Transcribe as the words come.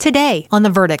Today on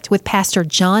The Verdict with Pastor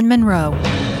John Munro.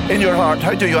 In your heart,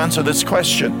 how do you answer this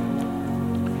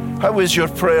question? How is your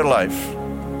prayer life?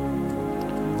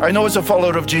 I know as a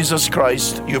follower of Jesus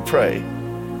Christ, you pray.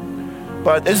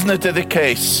 But isn't it the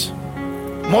case?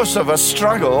 Most of us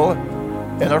struggle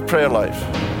in our prayer life.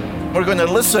 We're going to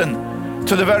listen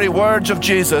to the very words of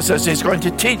Jesus as he's going to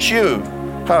teach you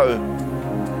how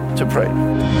to pray.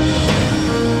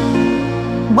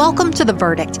 Welcome to The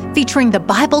Verdict, featuring the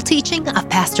Bible teaching of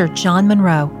Pastor John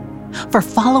Munro. For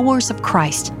followers of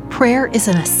Christ, prayer is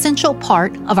an essential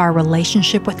part of our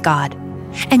relationship with God.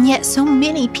 And yet so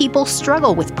many people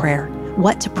struggle with prayer,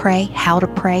 what to pray, how to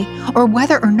pray, or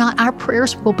whether or not our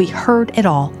prayers will be heard at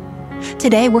all.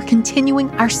 Today we're continuing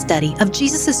our study of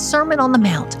Jesus' Sermon on the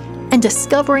Mount and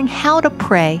discovering how to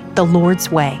pray the Lord's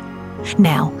way.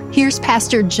 Now, here's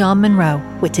Pastor John Munro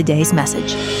with today's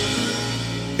message.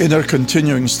 In our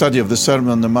continuing study of the Sermon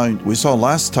on the Mount, we saw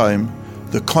last time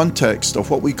the context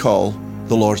of what we call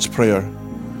the Lord's Prayer.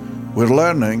 We're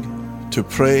learning to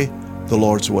pray the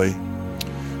Lord's way.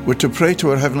 We're to pray to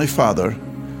our Heavenly Father,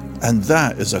 and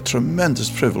that is a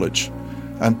tremendous privilege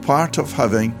and part of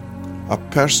having a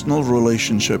personal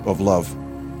relationship of love.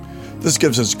 This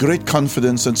gives us great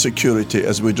confidence and security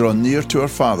as we draw near to our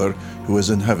Father who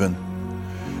is in heaven.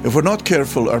 If we're not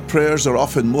careful, our prayers are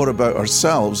often more about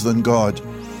ourselves than God.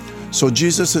 So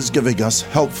Jesus is giving us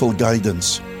helpful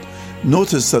guidance.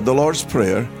 Notice that the Lord's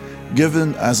Prayer,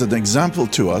 given as an example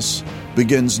to us,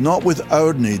 begins not with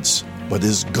our needs, but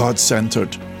is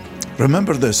God-centered.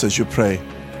 Remember this as you pray.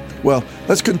 Well,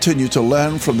 let's continue to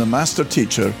learn from the Master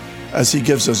Teacher as he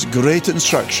gives us great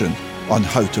instruction on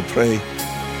how to pray.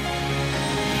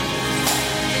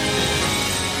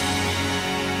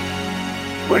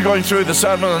 We're going through the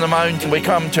Sermon on the Mount, and we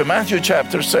come to Matthew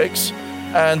chapter 6,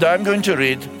 and I'm going to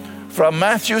read from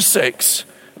Matthew 6,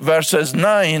 verses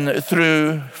 9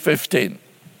 through 15.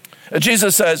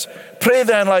 Jesus says, "Pray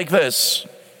then like this,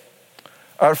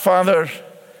 Our Father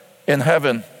in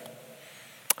heaven,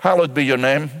 hallowed be your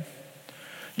name.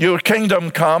 Your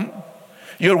kingdom come,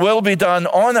 your will be done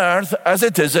on earth as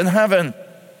it is in heaven.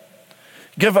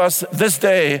 Give us this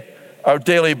day our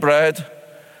daily bread,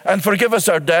 and forgive us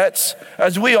our debts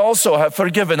as we also have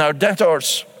forgiven our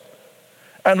debtors.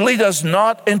 And lead us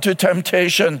not into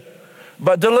temptation,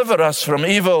 but deliver us from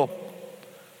evil.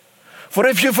 For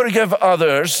if you forgive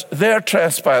others their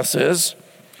trespasses,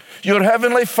 your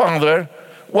heavenly Father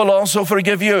will also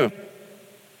forgive you.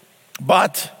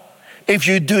 But if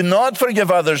you do not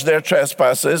forgive others their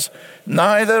trespasses,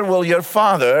 neither will your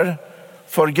Father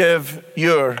forgive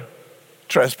your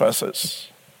trespasses."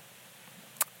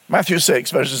 Matthew 6,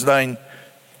 verses 9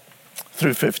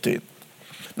 through 15.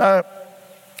 Now,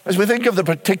 as we think of the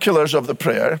particulars of the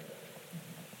prayer,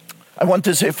 I want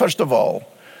to say, first of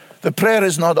all, the prayer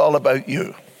is not all about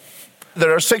you.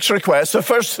 There are 6 requests. The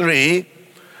first 3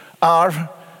 are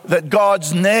that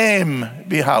God's name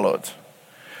be hallowed,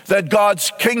 that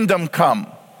God's kingdom come,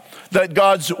 that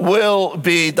God's will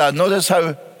be done. Notice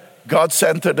how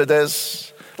God-centered it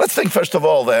is. Let's think first of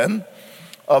all then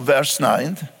of verse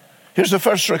 9. Here's the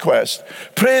first request.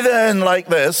 "Pray then like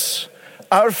this,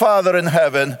 Our Father in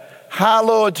heaven,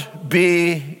 hallowed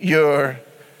be your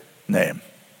name."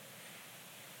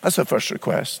 That's the first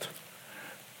request,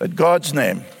 that God's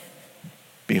name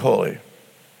be holy.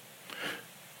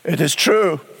 It is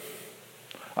true,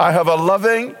 I have a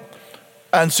loving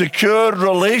and secure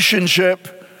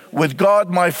relationship with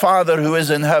God my Father who is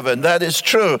in heaven. That is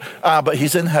true, but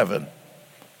he's in heaven.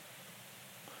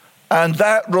 And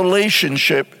that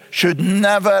relationship should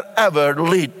never ever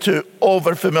lead to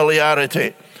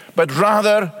over-familiarity, but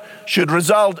rather should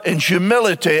result in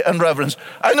humility and reverence.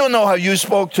 I don't know how you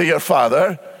spoke to your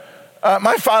father.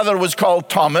 My father was called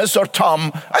Thomas or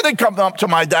Tom. I didn't come up to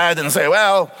my dad and say,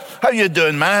 "Well, how you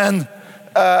doing, man?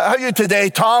 How you today,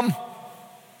 Tom?"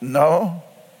 No,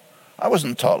 I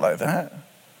wasn't taught like that.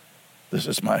 This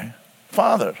is my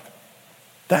father,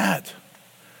 Dad.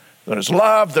 There's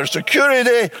love, there's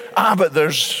security, but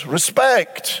there's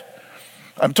respect.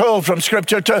 I'm told from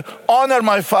Scripture to honor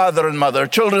my father and mother.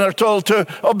 Children are told to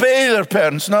obey their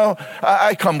parents. No,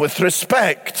 I come with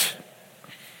respect.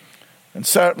 And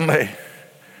certainly,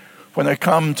 when I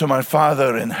come to my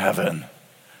Father in heaven,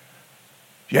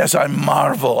 yes, I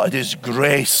marvel at his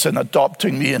grace in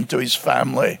adopting me into his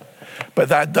family, but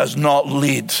that does not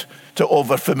lead to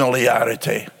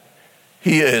over-familiarity.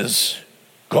 He is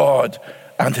God,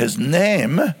 and his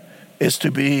name is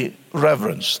to be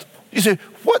reverenced. You say,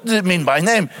 what does it mean by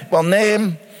name? Well,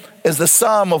 name is the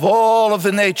sum of all of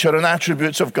the nature and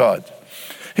attributes of God.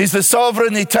 He's the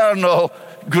sovereign, eternal,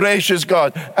 gracious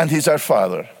God, and he's our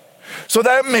Father. So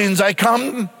that means I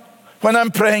come when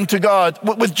I'm praying to God,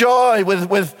 with joy,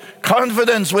 with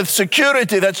confidence, with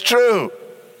security. That's true.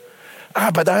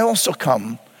 But I also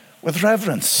come with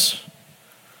reverence.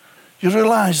 You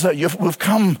realize that we've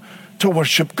come to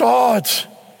worship God.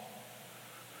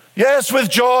 Yes, with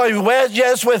joy.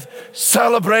 Yes, with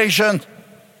celebration.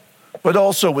 But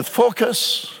also with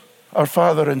focus. Our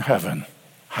Father in heaven,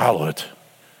 hallowed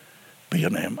be your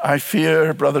name. I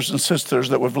fear, brothers and sisters,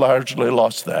 that we've largely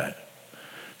lost that.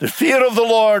 The fear of the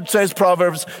Lord, says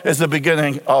Proverbs, is the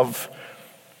beginning of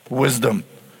wisdom.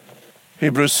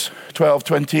 Hebrews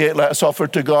 12:28, let us offer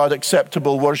to God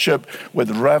acceptable worship with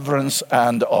reverence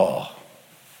and awe.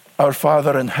 Our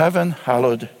Father in heaven,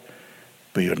 hallowed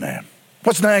be your name.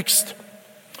 What's next?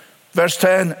 Verse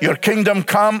 10, your kingdom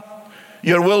come,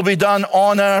 your will be done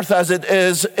on earth as it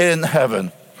is in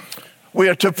heaven. We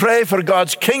are to pray for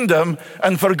God's kingdom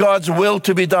and for God's will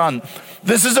to be done.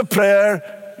 This is a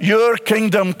prayer, your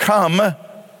kingdom come.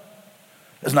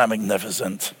 Isn't that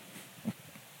magnificent?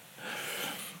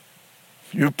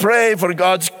 You pray for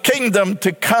God's kingdom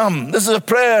to come. This is a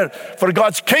prayer for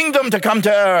God's kingdom to come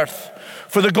to earth,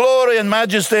 for the glory and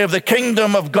majesty of the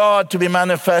kingdom of God to be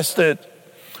manifested.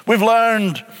 We've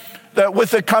learned that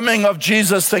with the coming of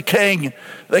Jesus the King,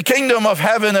 the kingdom of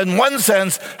heaven in one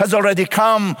sense has already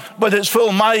come, but its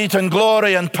full might and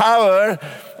glory and power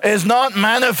is not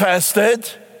manifested.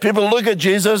 People look at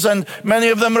Jesus and many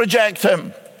of them reject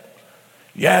him.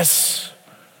 Yes,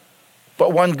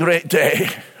 but one great day,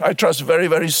 I trust very,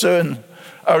 very soon,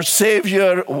 our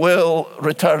Savior will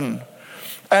return.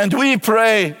 And we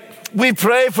pray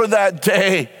for that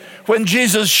day when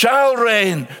Jesus shall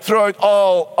reign throughout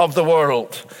all of the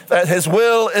world, that his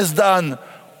will is done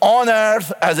on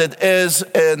earth as it is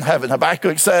in heaven.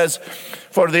 Habakkuk says,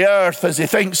 for the earth, as he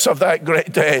thinks of that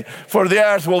great day, for the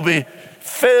earth will be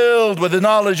filled with the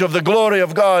knowledge of the glory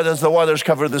of God as the waters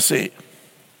cover the sea.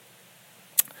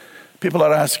 People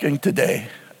are asking today,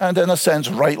 and in a sense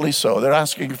rightly so, they're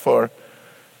asking for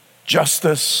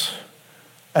justice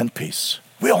and peace.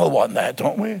 We all want that,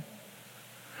 don't we?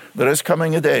 There is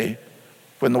coming a day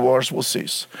when the wars will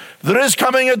cease. There is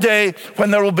coming a day when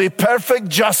there will be perfect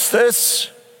justice,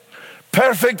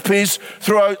 perfect peace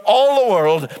throughout all the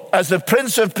world as the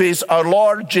Prince of Peace, our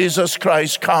Lord Jesus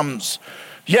Christ, comes.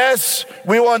 Yes,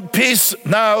 we want peace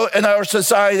now in our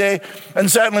society,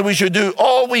 and certainly we should do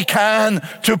all we can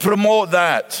to promote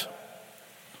that.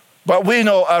 But we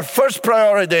know our first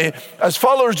priority as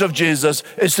followers of Jesus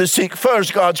is to seek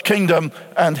first God's kingdom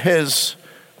and his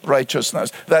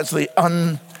righteousness. That's the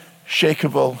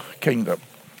unshakable kingdom.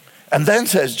 And then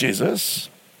says Jesus,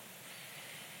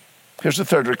 here's the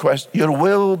third request, your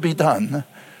will be done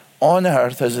on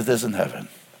earth as it is in heaven.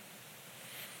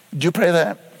 Do you pray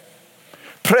that?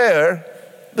 Prayer,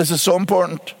 this is so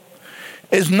important,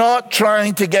 is not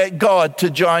trying to get God to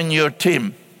join your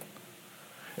team.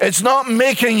 It's not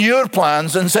making your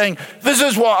plans and saying, this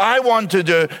is what I want to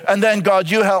do, and then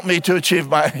God, you help me to achieve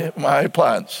my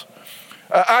plans.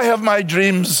 I have my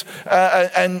dreams,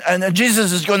 and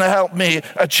Jesus is going to help me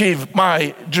achieve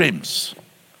my dreams.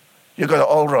 You got it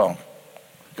all wrong.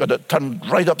 Got it turned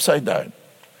right upside down.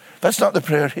 That's not the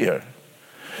prayer here.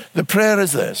 The prayer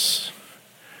is this,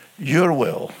 your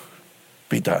will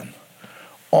be done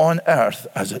on earth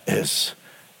as it is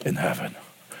in heaven.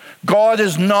 God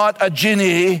is not a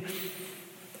genie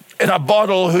in a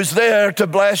bottle who's there to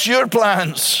bless your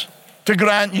plans, to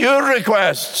grant your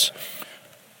requests.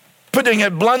 Putting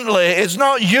it bluntly, it's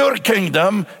not your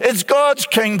kingdom, it's God's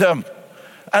kingdom.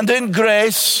 And in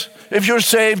grace, if you're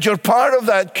saved, you're part of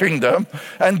that kingdom,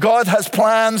 and God has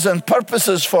plans and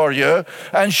purposes for you,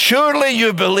 and surely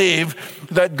you believe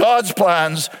that God's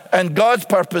plans and God's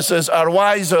purposes are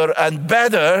wiser and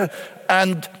better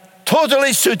and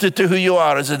totally suited to who you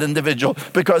are as an individual,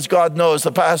 because God knows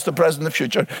the past, the present, the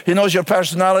future. He knows your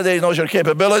personality, he knows your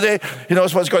capability, he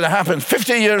knows what's going to happen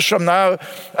 50 years from now,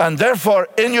 and therefore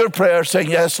in your prayer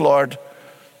saying, yes, Lord,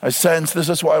 I sense this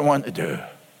is what I want to do,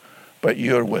 but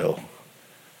your will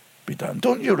be done.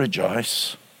 Don't you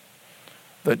rejoice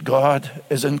that God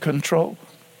is in control?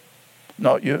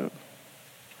 Not you.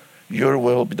 Your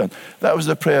will be done. That was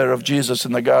the prayer of Jesus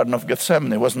in the Garden of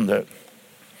Gethsemane, wasn't it?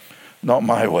 Not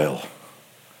my will,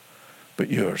 but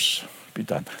yours be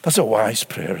done. That's a wise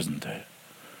prayer, isn't it?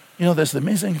 You know, the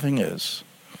amazing thing is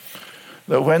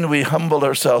that when we humble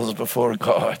ourselves before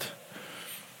God,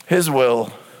 his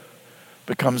will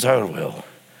becomes our will,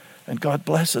 and God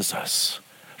blesses us.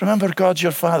 Remember, God's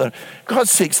your Father. God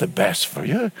seeks the best for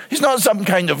you. He's not some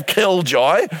kind of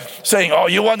killjoy saying, oh,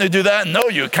 you want to do that? No,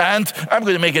 you can't. I'm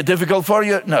going to make it difficult for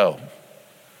you. No.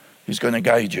 He's going to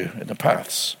guide you in the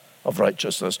paths of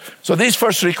righteousness. So these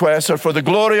first requests are for the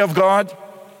glory of God.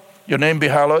 your name be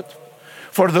hallowed.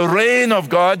 For the reign of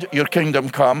God, your kingdom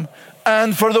come.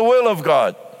 And for the will of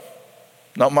God,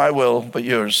 not my will, but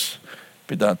yours,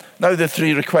 be done. Now the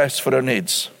three requests for our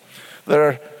needs. There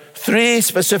are three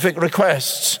specific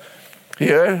requests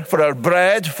here for our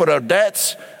bread, for our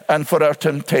debts, and for our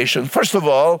temptation. First of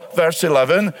all, verse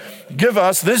 11, give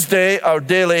us this day our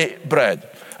daily bread.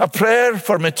 A prayer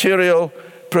for material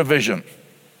provision.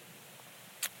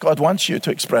 God wants you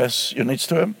to express your needs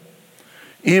to him.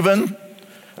 Even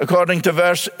according to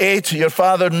verse 8, your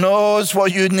Father knows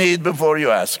what you need before you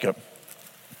ask him.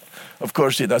 Of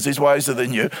course he does. He's wiser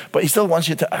than you, but he still wants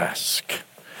you to ask.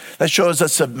 That shows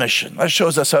us submission. That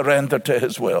shows us surrender to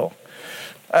his will.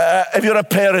 If you're a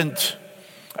parent,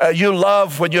 you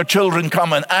love when your children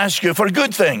come and ask you for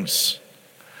good things.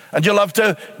 And you love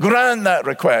to grant that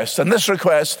request. And this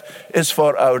request is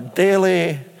for our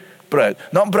daily bread.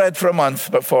 Not bread for a month,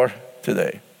 but for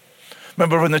today.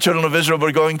 Remember when the children of Israel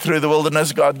were going through the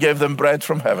wilderness, God gave them bread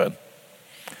from heaven.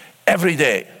 Every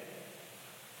day.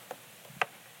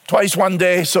 Twice one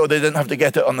day, so they didn't have to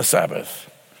get it on the Sabbath.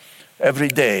 Every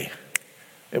day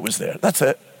it was there. That's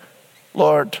it.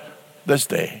 Lord, this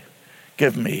day,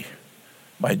 give me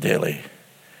my daily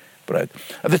bread.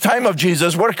 At the time of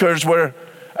Jesus, workers were,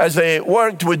 as they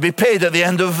worked, would be paid at the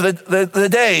end of the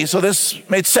day. So this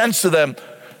made sense to them.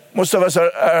 Most of us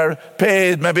are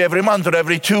paid maybe every month or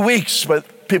every 2 weeks,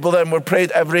 but people then were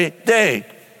paid every day.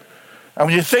 And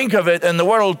when you think of it in the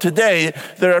world today,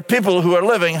 there are people who are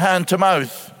living hand to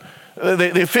mouth.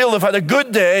 They feel they've had a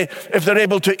good day if they're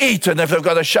able to eat and if they've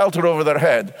got a shelter over their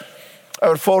head.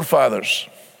 Our forefathers.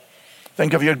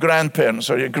 Think of your grandparents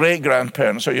or your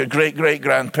great-grandparents or your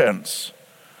great-great-grandparents.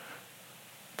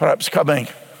 Perhaps coming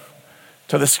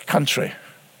to this country.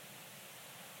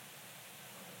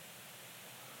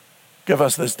 Give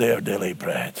us this day our daily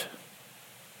bread.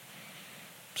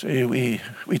 See, we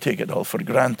take it all for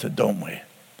granted, don't we?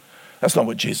 That's not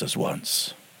what Jesus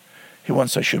wants. He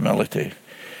wants a humility.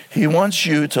 He wants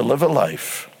you to live a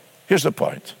life. Here's the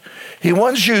point. He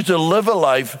wants you to live a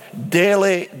life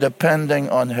daily depending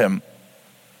on him.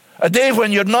 A day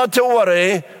when you're not to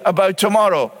worry about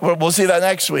tomorrow. We'll see that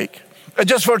next week.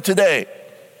 Just for today.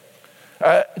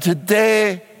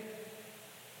 Today,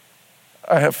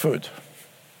 I have food.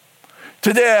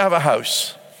 Today, I have a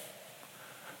house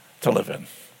to live in.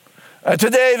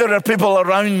 Today, there are people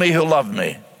around me who love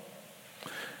me.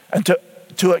 And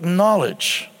to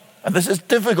acknowledge, and this is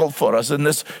difficult for us in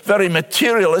this very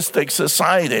materialistic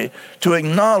society, to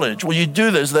acknowledge, will you do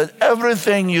this, that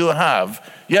everything you have,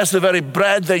 yes, the very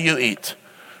bread that you eat,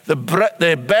 the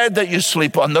bed that you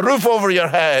sleep on, the roof over your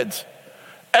head,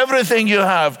 everything you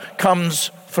have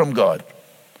comes from God.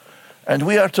 And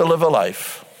we are to live a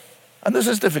life, and this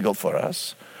is difficult for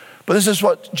us, but this is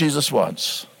what Jesus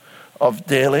wants, of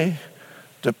daily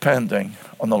depending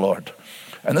on the Lord.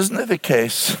 And isn't it the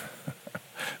case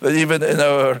that even in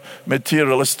our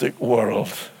materialistic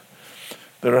world,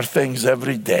 there are things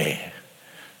every day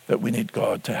that we need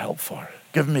God to help for?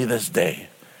 Give me this day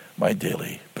my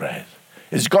daily bread.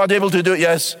 Is God able to do it?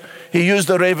 Yes. He used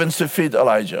the ravens to feed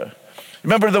Elijah.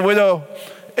 Remember the widow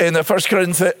in 1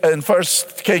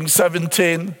 Kings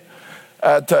 17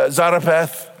 at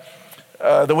Zarephath?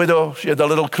 The widow, she had a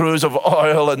little cruse of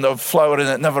oil and of flour and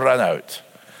it never ran out.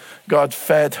 God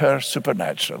fed her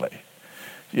supernaturally.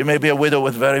 You may be a widow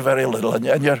with very, very little and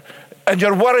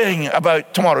you're worrying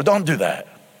about tomorrow. Don't do that.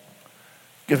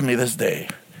 Give me this day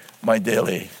my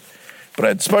daily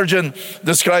bread. Spurgeon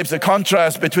describes the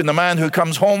contrast between the man who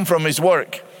comes home from his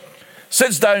work,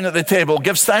 sits down at the table,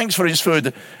 gives thanks for his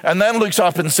food, and then looks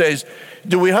up and says,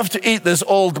 do we have to eat this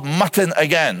old mutton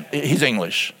again? He's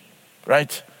English,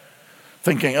 right?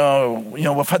 Thinking,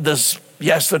 we've had this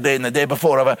yesterday and the day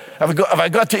before. Have I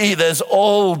got to eat this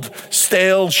old,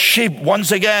 stale sheep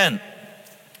once again?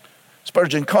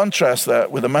 Spurgeon contrasts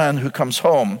that with a man who comes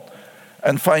home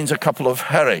and finds a couple of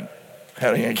herring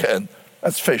again.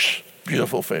 That's fish,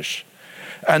 beautiful fish.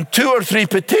 And 2 or 3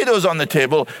 potatoes on the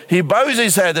table. He bows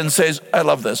his head and says, I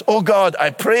love this. Oh God, I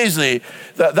praise thee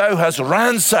that thou hast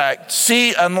ransacked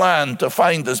sea and land to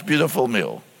find this beautiful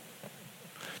meal.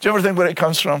 Do you ever think where it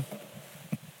comes from?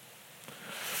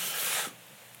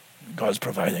 God's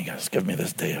providing us. Give me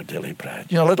this day our daily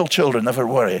bread. Little children never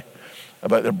worry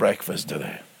about their breakfast, do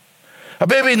they? A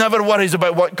baby never worries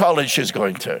about what college she's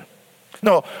going to.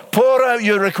 No, pour out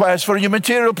your request for your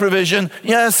material provision.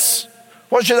 Yes,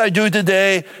 what should I do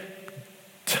today?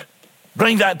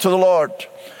 Bring that to the Lord.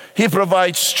 He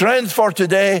provides strength for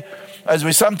today, as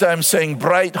we sometimes sing,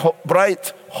 bright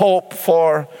hope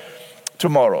for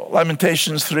tomorrow.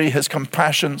 Lamentations 3, his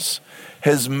compassions,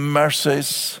 his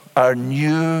mercies are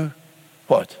new,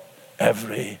 what?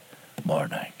 Every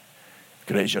morning.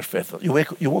 Great is your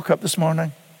faithfulness. You woke up this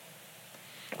morning?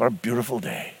 What a beautiful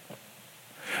day.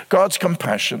 God's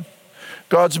compassion,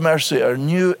 God's mercy are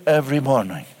new every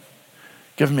morning.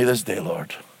 Give me this day,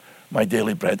 Lord, my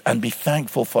daily bread, and be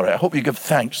thankful for it. I hope you give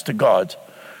thanks to God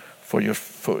for your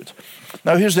food.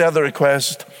 Now here's the other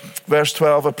request. Verse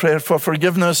 12, a prayer for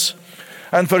forgiveness.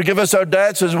 And forgive us our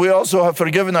debts as we also have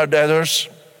forgiven our debtors.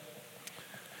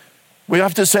 We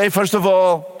have to say, first of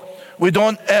all, we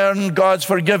don't earn God's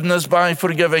forgiveness by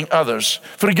forgiving others.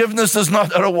 Forgiveness is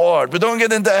not a reward. We don't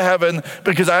get into heaven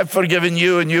because I've forgiven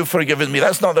you and you've forgiven me.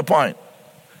 That's not the point.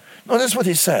 Notice what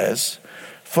he says.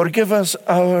 Forgive us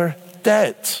our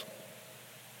debt.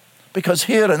 Because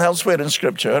here and elsewhere in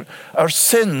Scripture, our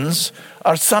sins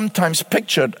are sometimes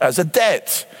pictured as a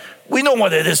debt. We know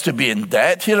what it is to be in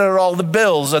debt. Here are all the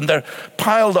bills, and they're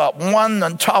piled up, one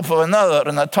on top of another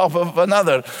and on top of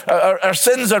another. Our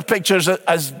sins are pictured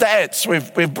as debts.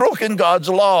 We've broken God's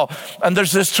law, and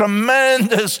there's this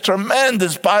tremendous,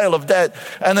 tremendous pile of debt.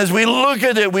 And as we look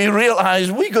at it, we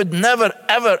realize we could never,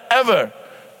 ever, ever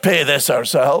pay this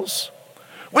ourselves.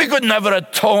 We could never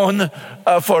atone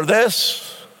for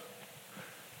this.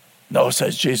 No,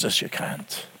 says Jesus, you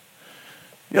can't.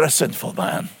 You're a sinful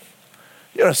man.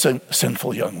 You're a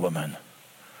sinful young woman.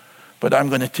 But I'm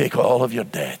going to take all of your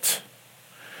debt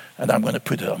and I'm going to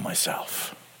put it on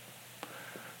myself.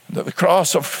 And at the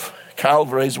cross of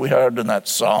Calvary, as we heard in that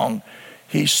song,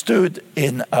 he stood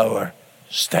in our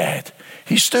stead.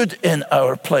 He stood in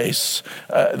our place.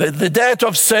 The debt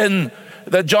of sin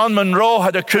that John Munro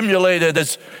had accumulated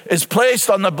is placed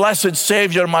on the blessed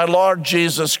Savior, my Lord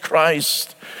Jesus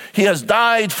Christ. He has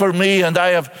died for me, and I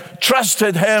have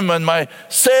trusted him, and my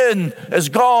sin is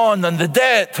gone, and the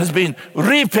debt has been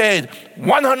repaid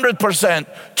 100%,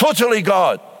 totally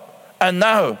God. And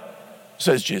now,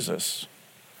 says Jesus,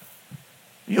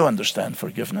 you understand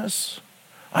forgiveness.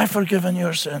 I've forgiven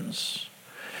your sins.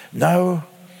 Now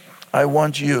I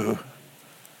want you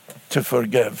to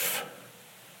forgive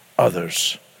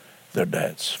others their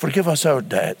debts. Forgive us our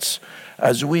debts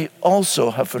as we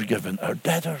also have forgiven our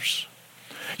debtors.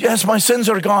 Yes, my sins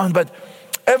are gone, but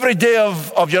every day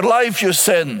of your life you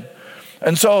sin.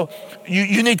 And so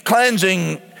you need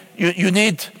cleansing. You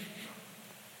need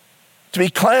to be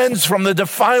cleansed from the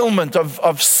defilement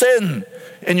of sin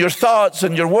in your thoughts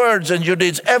and your words and your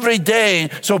deeds every day.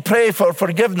 So pray for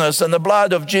forgiveness, and the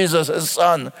blood of Jesus, his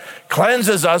Son,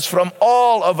 cleanses us from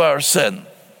all of our sin.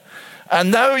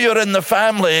 And now you're in the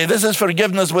family. This is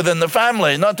forgiveness within the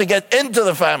family, not to get into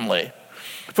the family.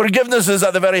 Forgiveness is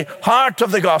at the very heart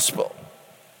of the gospel.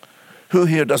 Who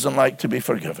here doesn't like to be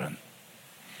forgiven?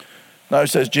 Now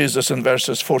says Jesus in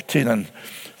verses 14 and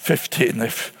 15,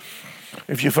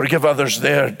 if you forgive others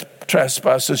their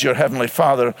trespasses, your heavenly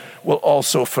Father will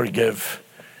also forgive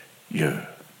you.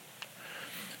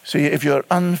 See, if you're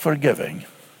unforgiving,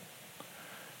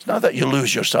 it's not that you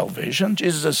lose your salvation.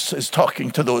 Jesus is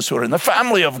talking to those who are in the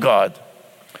family of God.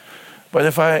 But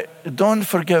if I don't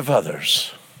forgive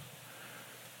others,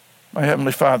 my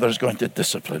Heavenly Father is going to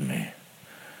discipline me.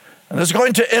 And it's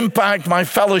going to impact my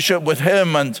fellowship with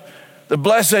him and the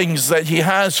blessings that he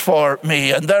has for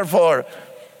me. And therefore,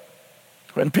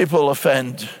 when people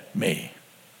offend me,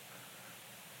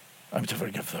 I'm to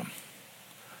forgive them.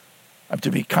 I'm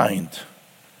to be kind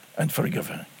and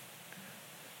forgiving.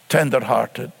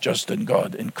 Tender-hearted, just in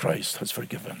God, in Christ, has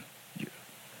forgiven you.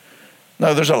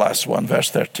 Now there's a last one, verse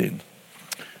 13.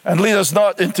 And lead us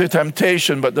not into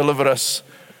temptation, but deliver us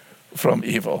from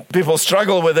evil. People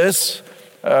struggle with this.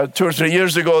 2 or 3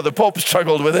 years ago, the Pope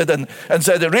struggled with it and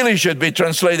said it really should be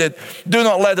translated, do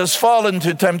not let us fall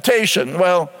into temptation.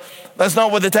 Well, that's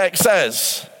not what the text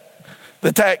says.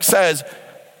 The text says,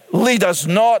 lead us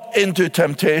not into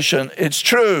temptation. It's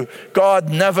true, God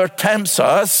never tempts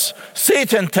us.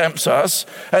 Satan tempts us.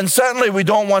 And certainly we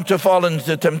don't want to fall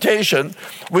into temptation.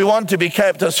 We want to be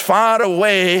kept as far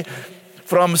away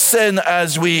from sin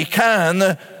as we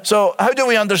can. So how do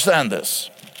we understand this?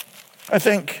 I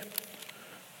think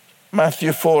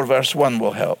Matthew 4 verse 1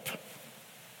 will help.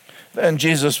 Then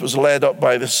Jesus was led up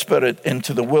by the Spirit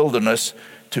into the wilderness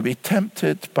to be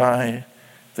tempted by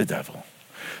the devil.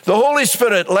 The Holy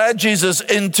Spirit led Jesus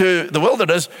into the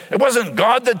wilderness. It wasn't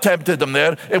God that tempted him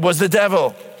there. It was the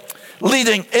devil.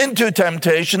 Leading into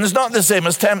temptation is not the same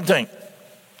as tempting.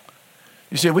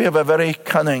 You see, we have a very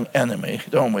cunning enemy,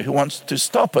 don't we, who wants to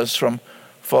stop us from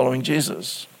following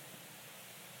Jesus.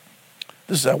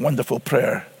 This is a wonderful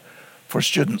prayer for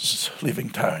students leaving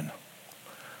town.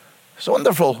 It's a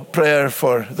wonderful prayer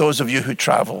for those of you who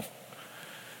travel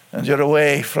and you're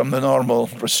away from the normal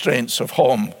restraints of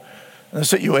home in a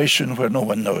situation where no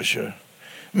one knows you.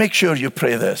 Make sure you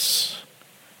pray this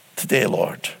today,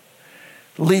 Lord,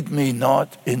 lead me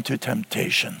not into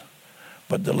temptation,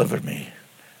 but deliver me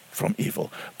from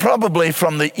evil. Probably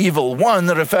from the evil one,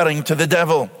 referring to the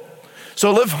devil.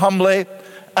 So live humbly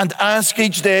and ask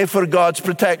each day for God's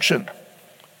protection.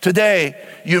 Today,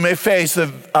 you may face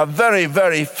a very,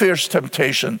 very fierce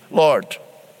temptation. Lord,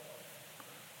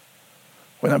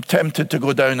 when I'm tempted to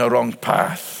go down a wrong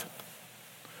path,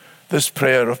 this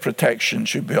prayer of protection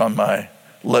should be on my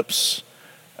lips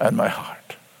and my heart.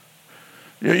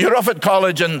 You're off at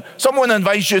college and someone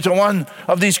invites you to one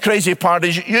of these crazy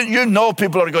parties. You know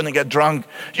people are going to get drunk.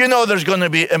 You know there's going to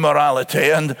be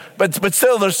immorality. But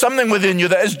still there's something within you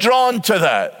that is drawn to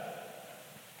that.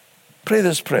 Pray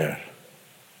this prayer.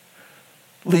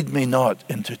 Lead me not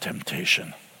into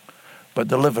temptation, but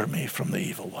deliver me from the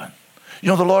evil one. You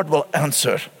know, the Lord will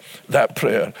answer that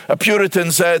prayer. A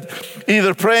Puritan said,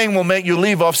 either praying will make you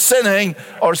leave off sinning,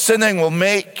 or sinning will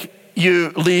make you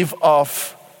leave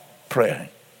off praying.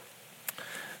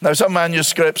 Now, some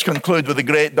manuscripts conclude with the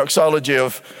great doxology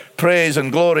of praise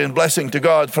and glory and blessing to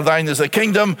God. For thine is the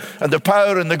kingdom and the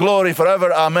power and the glory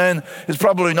forever. Amen. It's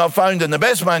probably not found in the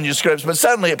best manuscripts, but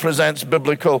certainly it presents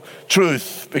biblical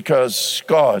truth because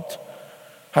God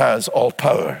has all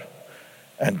power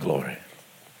and glory.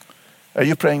 Are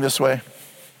you praying this way?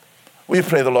 Will you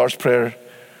pray the Lord's Prayer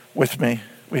with me?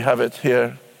 We have it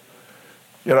here.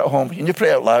 You're at home. Can you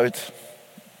pray out loud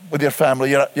with your family?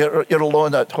 You're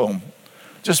alone at home.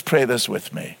 Just pray this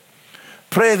with me.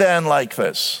 Pray then like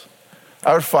this.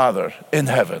 Our Father in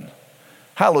heaven,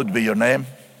 hallowed be your name.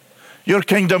 Your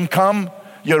kingdom come,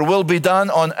 your will be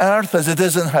done on earth as it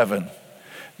is in heaven.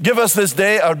 Give us this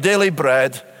day our daily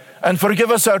bread, and forgive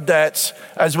us our debts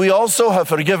as we also have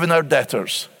forgiven our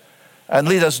debtors. And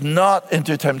lead us not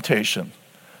into temptation,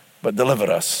 but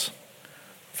deliver us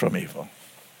from evil.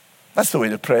 That's the way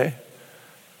to pray.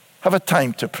 Have a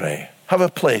time to pray. Have a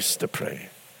place to pray.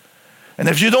 And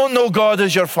if you don't know God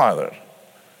as your Father,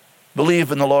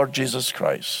 believe in the Lord Jesus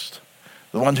Christ,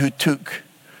 the one who took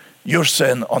your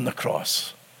sin on the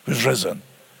cross, who's risen.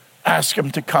 Ask him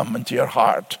to come into your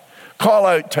heart. Call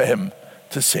out to him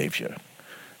to save you.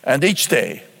 And each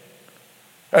day,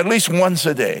 at least once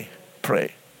a day,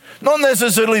 pray. Not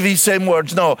necessarily these same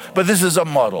words, no, but this is a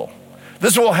model.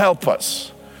 This will help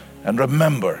us. And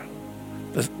remember,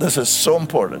 this is so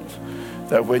important,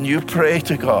 that when you pray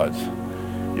to God,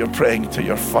 you're praying to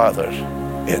your Father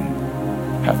in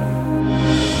heaven.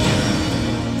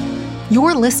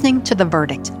 You're listening to The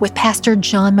Verdict with Pastor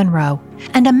John Munro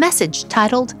and a message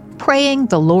titled Praying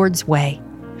the Lord's Way.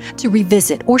 To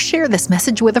revisit or share this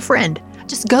message with a friend,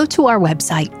 just go to our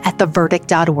website at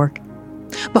theverdict.org.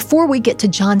 Before we get to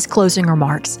John's closing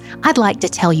remarks, I'd like to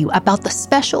tell you about the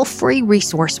special free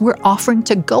resource we're offering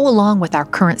to go along with our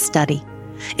current study.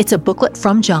 It's a booklet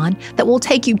from John that will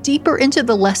take you deeper into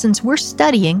the lessons we're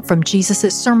studying from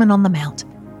Jesus' Sermon on the Mount.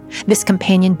 This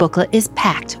companion booklet is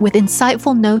packed with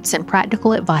insightful notes and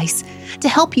practical advice to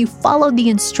help you follow the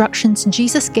instructions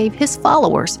Jesus gave his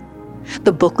followers.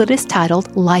 The booklet is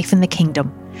titled Life in the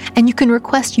Kingdom, and you can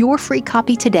request your free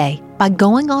copy today by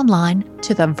going online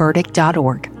to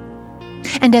theverdict.org.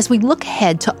 And as we look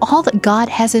ahead to all that God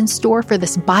has in store for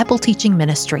this Bible teaching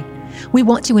ministry, we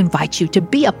want to invite you to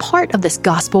be a part of this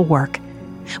gospel work.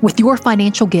 With your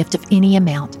financial gift of any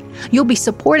amount, you'll be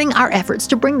supporting our efforts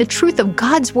to bring the truth of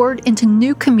God's Word into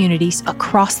new communities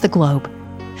across the globe.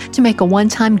 To make a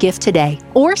one-time gift today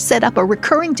or set up a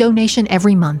recurring donation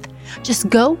every month, just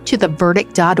go to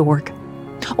theverdict.org.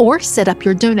 Or set up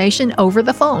your donation over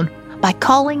the phone by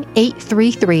calling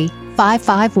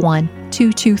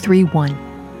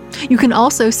 833-551-2231. You can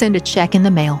also send a check in the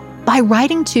mail by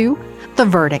writing to The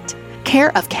Verdict,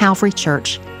 care of Calvary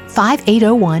Church,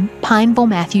 5801 Pineville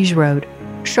Matthews Road,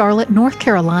 Charlotte, North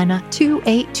Carolina,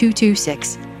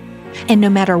 28226. And no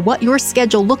matter what your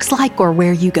schedule looks like or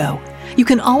where you go, you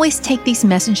can always take these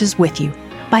messages with you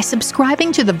by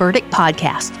subscribing to the Verdict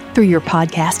Podcast through your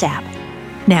podcast app.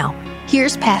 Now,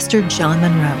 here's Pastor John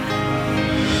Munro.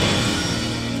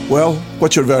 Well,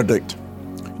 what's your verdict?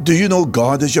 Do you know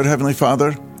God as your Heavenly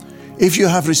Father? If you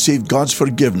have received God's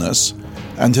forgiveness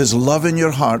and His love in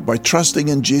your heart by trusting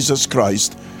in Jesus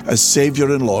Christ as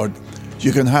Savior and Lord,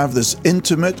 you can have this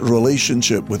intimate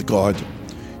relationship with God.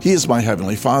 He is my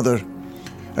Heavenly Father,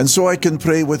 and so I can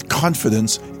pray with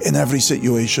confidence in every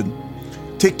situation.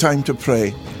 Take time to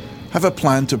pray. Have a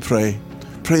plan to pray.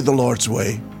 Pray the Lord's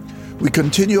way. We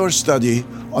continue our study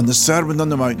on the Sermon on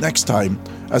the Mount next time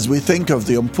as we think of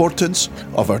the importance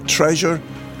of our treasure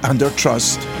and our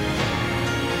trust.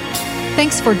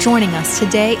 Thanks for joining us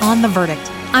today on The Verdict.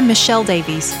 I'm Michelle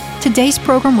Davies. Today's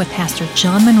program with Pastor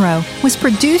John Munro was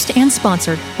produced and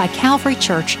sponsored by Calvary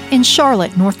Church in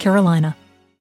Charlotte, North Carolina.